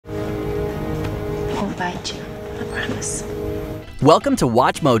bite you. I promise. Welcome to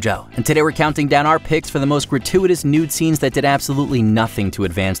Watch Mojo, and today we're counting down our picks for the most gratuitous nude scenes that did absolutely nothing to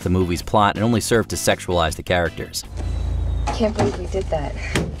advance the movie's plot and only served to sexualize the characters. I can't believe we did that.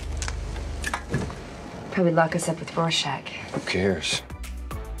 Probably lock us up with Rorschach. Who cares?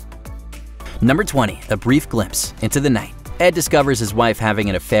 Number 20, a brief glimpse into the night. Ed discovers his wife having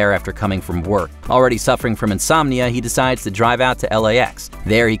an affair after coming from work. Already suffering from insomnia, he decides to drive out to LAX.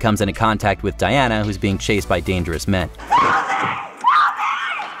 There he comes into contact with Diana, who's being chased by dangerous men.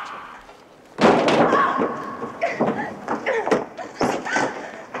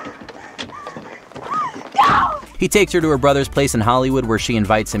 He takes her to her brother's place in Hollywood where she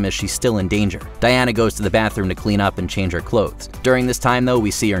invites him as she's still in danger. Diana goes to the bathroom to clean up and change her clothes. During this time though,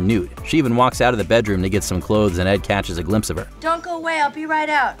 we see her nude. She even walks out of the bedroom to get some clothes and Ed catches a glimpse of her. Don't go away, I'll be right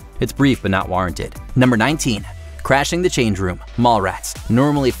out. It's brief but not warranted. Number 19. Crashing the change room, Mallrats.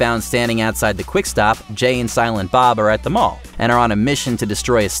 Normally found standing outside the Quick Stop, Jay and Silent Bob are at the mall and are on a mission to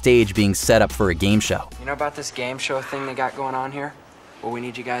destroy a stage being set up for a game show. You know about this game show thing they got going on here? Well, we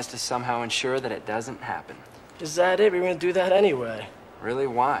need you guys to somehow ensure that it doesn't happen. Is that it? We're gonna do that anyway. Really?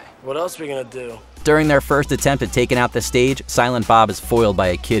 Why? What else are we gonna do? During their first attempt at taking out the stage, Silent Bob is foiled by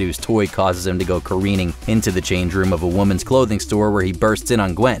a kid whose toy causes him to go careening into the change room of a woman's clothing store where he bursts in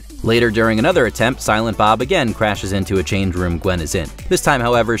on Gwen. Later, during another attempt, Silent Bob again crashes into a change room Gwen is in. This time,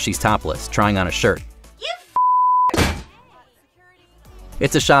 however, she's topless, trying on a shirt.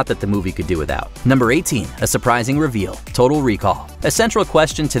 It's a shot that the movie could do without. Number 18, a surprising reveal, Total Recall. A central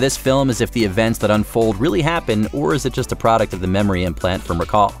question to this film is if the events that unfold really happen, or is it just a product of the memory implant from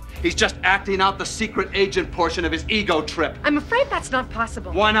Recall? He's just acting out the secret agent portion of his ego trip. I'm afraid that's not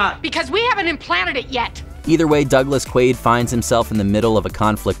possible. Why not? Because we haven't implanted it yet. Either way, Douglas Quaid finds himself in the middle of a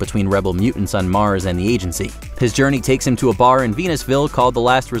conflict between rebel mutants on Mars and the agency. His journey takes him to a bar in Venusville called The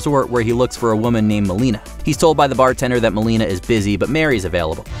Last Resort where he looks for a woman named Melina. He's told by the bartender that Melina is busy, but Mary's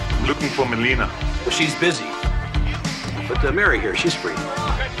available. Looking for Melina. Well, she's busy. But Mary here, she's free.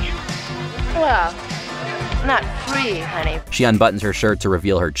 Well, not free, honey. She unbuttons her shirt to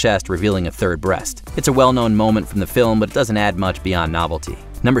reveal her chest, revealing a third breast. It's a well-known moment from the film, but it doesn't add much beyond novelty.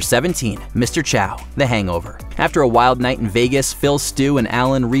 Number 17, Mr. Chow, The Hangover. After a wild night in Vegas, Phil, Stu, and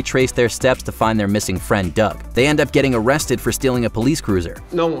Alan retrace their steps to find their missing friend Doug. They end up getting arrested for stealing a police cruiser.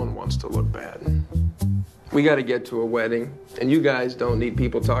 No one wants to look bad. We gotta get to a wedding, and you guys don't need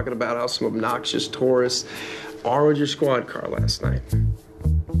people talking about how some obnoxious tourists borrowed your squad car last night.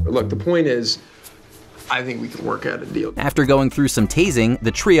 But look, the point is, I think we can work out a deal. After going through some tasing,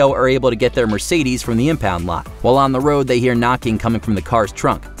 the trio are able to get their Mercedes from the impound lot. While on the road, they hear knocking coming from the car's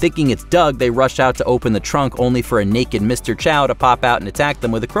trunk. Thinking it's Doug, they rush out to open the trunk only for a naked Mr. Chow to pop out and attack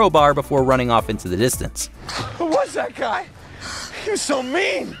them with a crowbar before running off into the distance. Who was that guy? He was so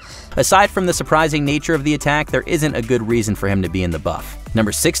mean. Aside from the surprising nature of the attack, there isn't a good reason for him to be in the buff.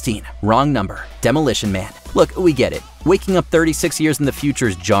 Number 16, wrong number, Demolition Man. Look, we get it. Waking up 36 years in the future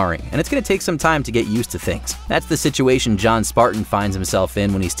is jarring, and it's gonna take some time to get used to things. That's the situation John Spartan finds himself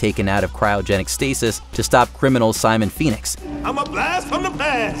in when he's taken out of cryogenic stasis to stop criminal Simon Phoenix. I'm a blast from the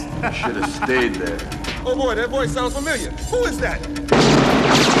past. Should have stayed there. Oh boy, that voice sounds familiar. Who is that?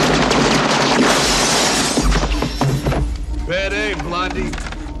 Bad aim, Blondie.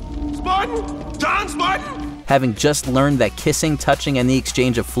 Spartan? John Spartan? Having just learned that kissing, touching, and the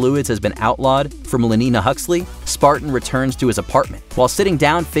exchange of fluids has been outlawed from Lenina Huxley, Spartan returns to his apartment. While sitting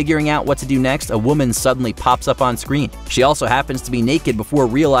down figuring out what to do next, a woman suddenly pops up on screen. She also happens to be naked before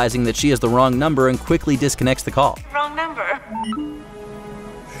realizing that she has the wrong number and quickly disconnects the call. Wrong number.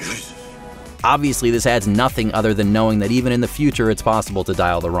 Obviously, this adds nothing other than knowing that even in the future, it's possible to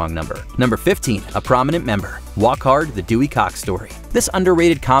dial the wrong number. Number 15, a prominent member, Walk Hard, the Dewey Cox Story. This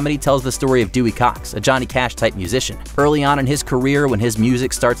underrated comedy tells the story of Dewey Cox, a Johnny Cash-type musician. Early on in his career, when his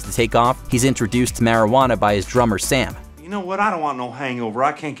music starts to take off, he's introduced to marijuana by his drummer, Sam. You know what? I don't want no hangover.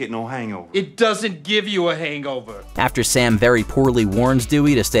 I can't get no hangover. It doesn't give you a hangover. After Sam very poorly warns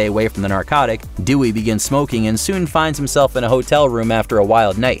Dewey to stay away from the narcotic, Dewey begins smoking and soon finds himself in a hotel room after a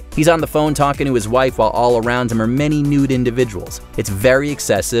wild night. He's on the phone talking to his wife while all around him are many nude individuals. It's very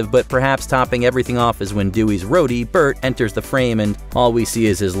excessive, but perhaps topping everything off is when Dewey's roadie, Bert, enters the frame and all we see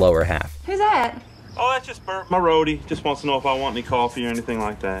is his lower half. Who's that? Oh, that's just Bert, my roadie. Just wants to know if I want any coffee or anything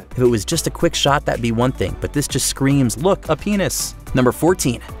like that. If it was just a quick shot, that'd be one thing, but this just screams, look, a penis. Number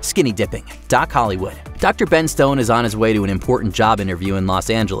 14, skinny dipping, Doc Hollywood. Dr. Ben Stone is on his way to an important job interview in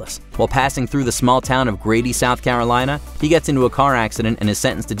Los Angeles. While passing through the small town of Grady, South Carolina, he gets into a car accident and is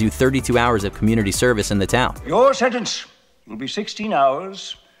sentenced to do 32 hours of community service in the town. Your sentence will be 16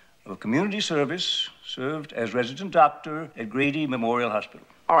 hours of community service served as resident doctor at Grady Memorial Hospital.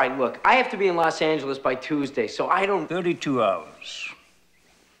 All right, look, I have to be in Los Angeles by Tuesday, so I don't... 32 hours.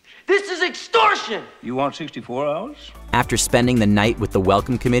 This is extortion! You want 64 hours? After spending the night with the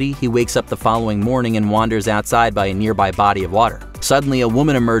welcome committee, he wakes up the following morning and wanders outside by a nearby body of water. Suddenly, a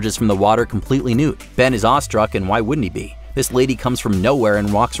woman emerges from the water completely nude. Ben is awestruck, and why wouldn't he be? This lady comes from nowhere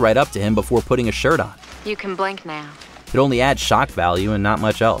and walks right up to him before putting a shirt on. You can blink now. It only adds shock value and not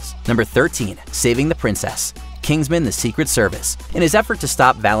much else. Number 13, saving the princess. Kingsman, the Secret Service. In his effort to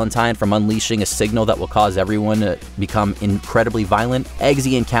stop Valentine from unleashing a signal that will cause everyone to become incredibly violent,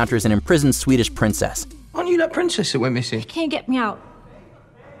 Eggsy encounters an imprisoned Swedish princess. Aren't you that princess that went missing? You can't get me out.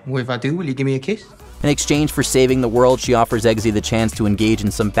 Well, if I do, will you give me a kiss? In exchange for saving the world, she offers Eggsy the chance to engage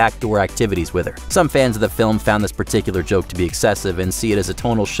in some backdoor activities with her. Some fans of the film found this particular joke to be excessive and see it as a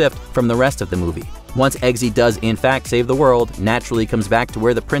tonal shift from the rest of the movie. Once Eggsy does in fact save the world, naturally comes back to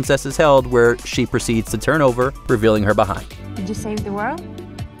where the princess is held, where she proceeds to turn over, revealing her behind. Did you save the world?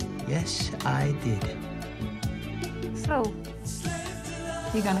 Yes, I did. So,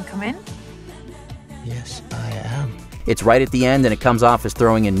 you gonna come in? Yes, I am. It's right at the end, and it comes off as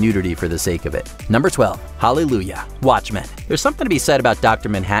throwing in nudity for the sake of it. Number 12, Hallelujah, Watchmen. There's something to be said about Dr.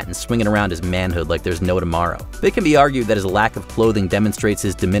 Manhattan swinging around his manhood like there's no tomorrow. It can be argued that his lack of clothing demonstrates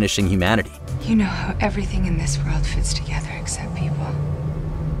his diminishing humanity. You know how everything in this world fits together except people.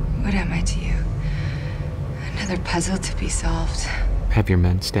 What am I to you? Another puzzle to be solved. Have your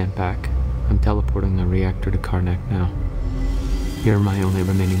men stand back. I'm teleporting a reactor to Karnak now. You're my only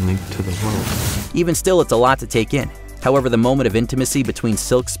remaining link to the world. Even still, it's a lot to take in. However, the moment of intimacy between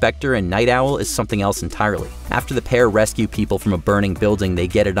Silk Spectre and Night Owl is something else entirely. After the pair rescue people from a burning building, they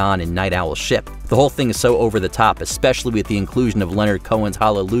get it on in Night Owl's ship. The whole thing is so over the top, especially with the inclusion of Leonard Cohen's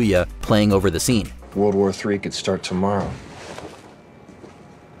Hallelujah playing over the scene. World War III could start tomorrow.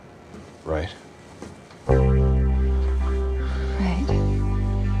 Right?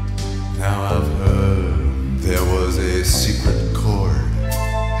 Now I've heard there was a secret chord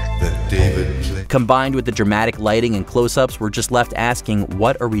that David played. Combined with the dramatic lighting and close-ups, we're just left asking,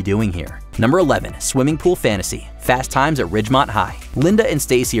 what are we doing here? Number 11, Swimming Pool Fantasy. Fast Times at Ridgemont High. Linda and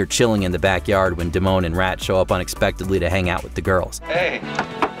Stacy are chilling in the backyard when Damone and Rat show up unexpectedly to hang out with the girls. Hey,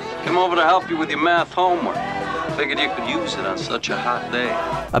 come over to help you with your math homework. Figured you could use it on such a hot day.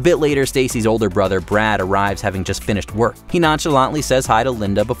 A bit later, Stacy's older brother, Brad, arrives having just finished work. He nonchalantly says hi to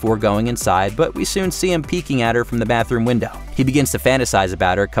Linda before going inside, but we soon see him peeking at her from the bathroom window. He begins to fantasize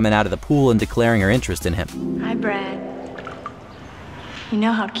about her coming out of the pool and declaring her interest in him. Hi, Brad. You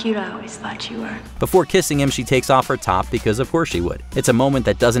know how cute I always thought you were. Before kissing him, she takes off her top because of course she would. It's a moment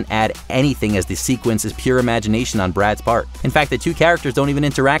that doesn't add anything as the sequence is pure imagination on Brad's part. In fact, the two characters don't even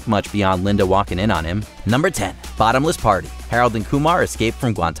interact much beyond Linda walking in on him. Number 10, Bottomless Party. Harold and Kumar escape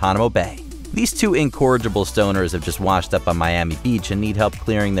from Guantanamo Bay. These two incorrigible stoners have just washed up on Miami Beach and need help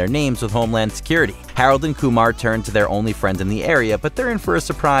clearing their names with Homeland Security. Harold and Kumar turn to their only friend in the area, but they're in for a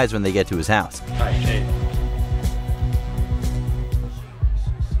surprise when they get to his house. Hi, Jade.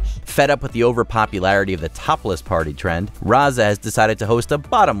 Fed up with the overpopularity of the topless party trend, Raza has decided to host a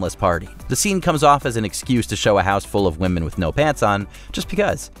bottomless party. The scene comes off as an excuse to show a house full of women with no pants on, just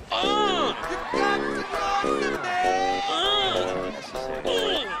because.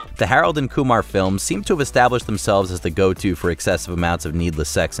 The Harold and Kumar films seem to have established themselves as the go-to for excessive amounts of needless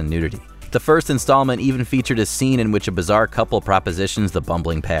sex and nudity. The first installment even featured a scene in which a bizarre couple propositions the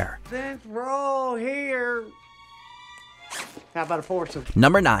bumbling pair. Let's roll here. How about a foursome?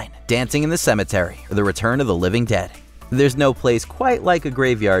 Number 9, Dancing in the Cemetery, or The Return of the Living Dead. There's no place quite like a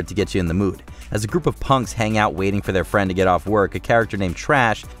graveyard to get you in the mood. As a group of punks hang out waiting for their friend to get off work, a character named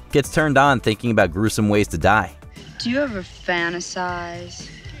Trash gets turned on thinking about gruesome ways to die. Do you ever fantasize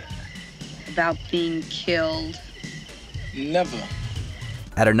about being killed? Never.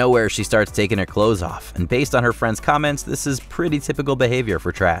 Out of nowhere, she starts taking her clothes off, and based on her friend's comments, this is pretty typical behavior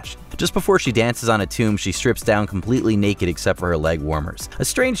for Trash. Just before she dances on a tomb, she strips down completely naked except for her leg warmers. A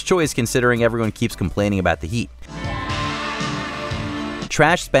strange choice considering everyone keeps complaining about the heat.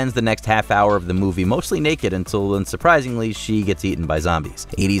 Trash spends the next half hour of the movie mostly naked until, unsurprisingly, she gets eaten by zombies.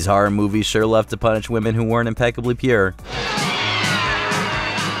 80s horror movies sure love to punish women who weren't impeccably pure.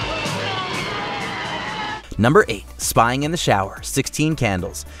 Number 8, Spying in the Shower, 16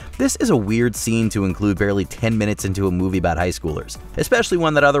 Candles. This is a weird scene to include barely 10 minutes into a movie about high schoolers, especially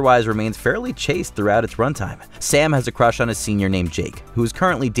one that otherwise remains fairly chaste throughout its runtime. Sam has a crush on a senior named Jake, who is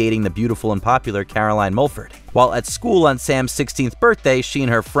currently dating the beautiful and popular Caroline Mulford. While at school on Sam's 16th birthday, she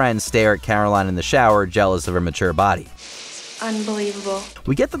and her friends stare at Caroline in the shower, jealous of her mature body. Unbelievable.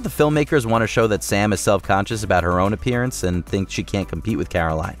 We get that the filmmakers want to show that Sam is self-conscious about her own appearance and thinks she can't compete with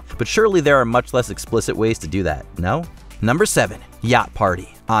Caroline. But surely there are much less explicit ways to do that, no? Number 7, Yacht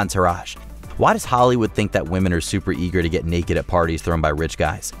Party. Entourage. Why does Hollywood think that women are super eager to get naked at parties thrown by rich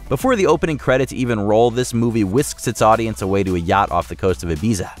guys? Before the opening credits even roll, this movie whisks its audience away to a yacht off the coast of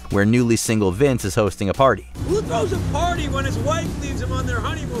Ibiza, where newly single Vince is hosting a party. Who throws a party when his wife leaves him on their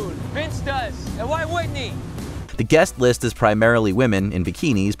honeymoon? Vince does, and why wouldn't he? The guest list is primarily women in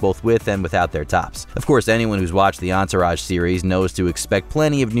bikinis, both with and without their tops. Of course, anyone who's watched the Entourage series knows to expect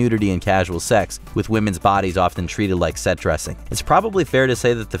plenty of nudity and casual sex, with women's bodies often treated like set dressing. It's probably fair to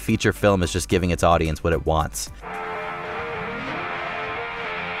say that the feature film is just giving its audience what it wants.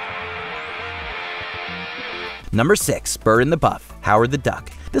 Number 6, Bird in the Buff, Howard the Duck.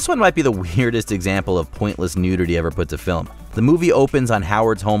 This one might be the weirdest example of pointless nudity ever put to film. The movie opens on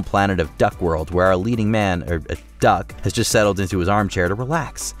Howard's home planet of Duck World, where our leading man, a duck, has just settled into his armchair to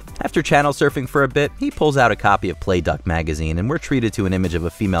relax. After channel surfing for a bit, he pulls out a copy of Play Duck magazine, and we're treated to an image of a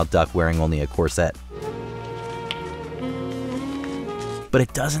female duck wearing only a corset. But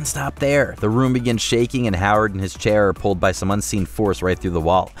it doesn't stop there. The room begins shaking, and Howard and his chair are pulled by some unseen force right through the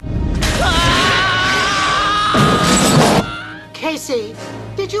wall. Casey,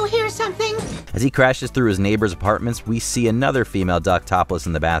 did you hear something? As he crashes through his neighbor's apartments, we see another female duck topless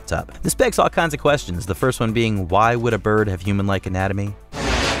in the bathtub. This begs all kinds of questions, the first one being, why would a bird have human-like anatomy?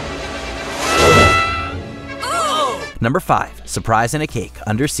 Oh! Number 5, Surprise in a Cake,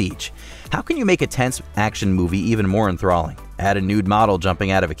 Under Siege. How can you make a tense action movie even more enthralling? Add a nude model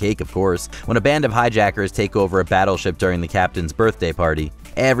jumping out of a cake, of course. When a band of hijackers take over a battleship during the captain's birthday party,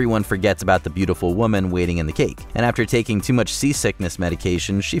 everyone forgets about the beautiful woman waiting in the cake, and after taking too much seasickness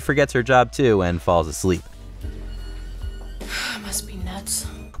medication, she forgets her job too and falls asleep. Must be nuts.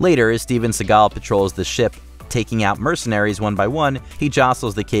 Later, as Steven Seagal patrols the ship, taking out mercenaries one by one, he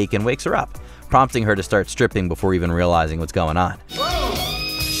jostles the cake and wakes her up, prompting her to start stripping before even realizing what's going on.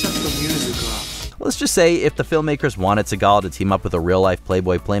 Shut the music off. Let's just say, if the filmmakers wanted Seagal to team up with a real-life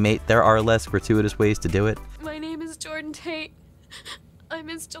Playboy playmate, there are less gratuitous ways to do it. My name is Jordan Tate. I'm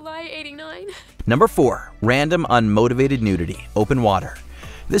Miss July '89. Number 4, Random Unmotivated Nudity, Open Water.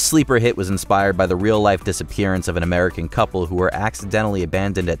 This sleeper hit was inspired by the real-life disappearance of an American couple who were accidentally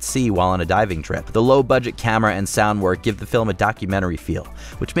abandoned at sea while on a diving trip. The low-budget camera and sound work give the film a documentary feel,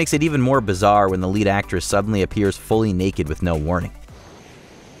 which makes it even more bizarre when the lead actress suddenly appears fully naked with no warning.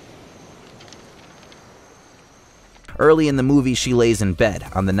 Early in the movie, she lays in bed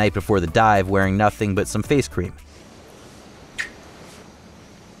on the night before the dive wearing nothing but some face cream.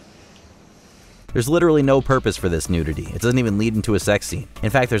 There's literally no purpose for this nudity. It doesn't even lead into a sex scene. In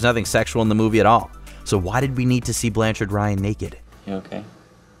fact, there's nothing sexual in the movie at all. So why did we need to see Blanchard Ryan naked? You okay?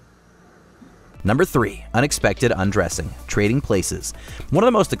 Number 3, Unexpected Undressing, Trading Places. One of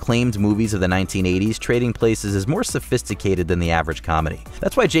the most acclaimed movies of the 1980s, Trading Places is more sophisticated than the average comedy.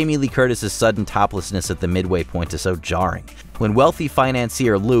 That's why Jamie Lee Curtis's sudden toplessness at the midway point is so jarring. When wealthy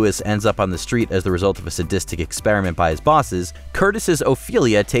financier Lewis ends up on the street as the result of a sadistic experiment by his bosses, Curtis's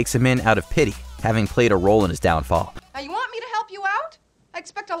Ophelia takes him in out of pity, having played a role in his downfall. Now you want me to help you out? I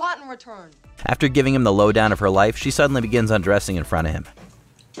expect a lot in return. After giving him the lowdown of her life, she suddenly begins undressing in front of him.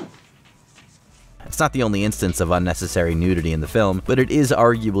 It's not the only instance of unnecessary nudity in the film, but it is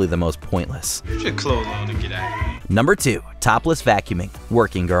arguably the most pointless. Put your clothes on and get out of here. Number 2, Topless Vacuuming,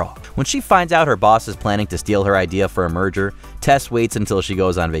 Working Girl. When she finds out her boss is planning to steal her idea for a merger, Tess waits until she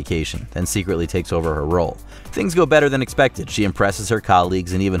goes on vacation, then secretly takes over her role. Things go better than expected. She impresses her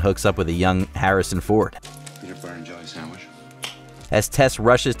colleagues and even hooks up with a young Harrison Ford. Peanut butter and jelly sandwich. As Tess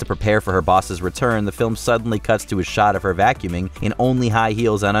rushes to prepare for her boss's return, the film suddenly cuts to a shot of her vacuuming in only high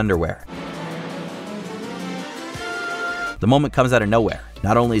heels and underwear. The moment comes out of nowhere.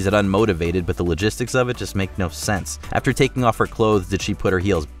 Not only is it unmotivated, but the logistics of it just make no sense. After taking off her clothes, did she put her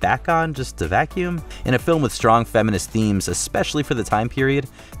heels back on just to vacuum? In a film with strong feminist themes, especially for the time period,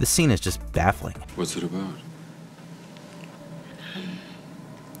 the scene is just baffling. What's it about?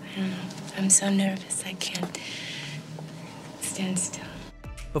 I don't know. I'm so nervous I can't stand still.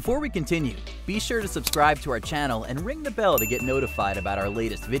 Before we continue, be sure to subscribe to our channel and ring the bell to get notified about our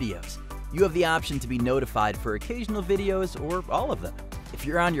latest videos. You have the option to be notified for occasional videos or all of them. If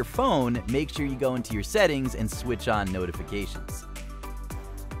you're on your phone, make sure you go into your settings and switch on notifications.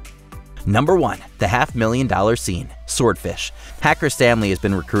 Number 1, the $500,000 scene, Swordfish. Hacker Stanley has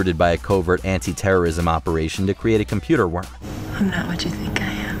been recruited by a covert anti-terrorism operation to create a computer worm. I'm not what you think I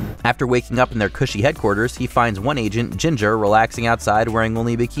am. After waking up in their cushy headquarters, he finds one agent, Ginger, relaxing outside wearing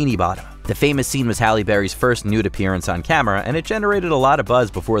only a bikini bottom. The famous scene was Halle Berry's first nude appearance on camera, and it generated a lot of buzz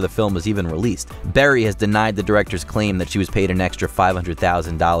before the film was even released. Berry has denied the director's claim that she was paid an extra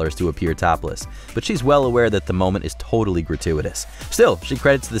 $500,000 to appear topless, but she's well aware that the moment is totally gratuitous. Still, she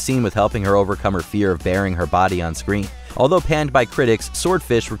credits the scene with helping her overcome her fear of baring her body on screen. Although panned by critics,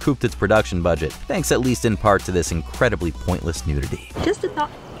 Swordfish recouped its production budget, thanks at least in part to this incredibly pointless nudity. Just a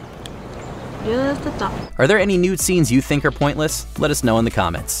thought. Just a thought. Are there any nude scenes you think are pointless? Let us know in the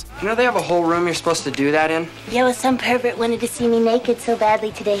comments. You know they have a whole room you're supposed to do that in? Yeah, well, some pervert wanted to see me naked so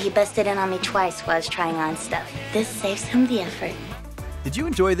badly today he busted in on me twice while I was trying on stuff. This saves him the effort. Did you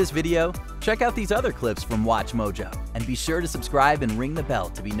enjoy this video? Check out these other clips from WatchMojo, and be sure to subscribe and ring the bell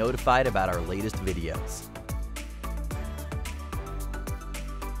to be notified about our latest videos.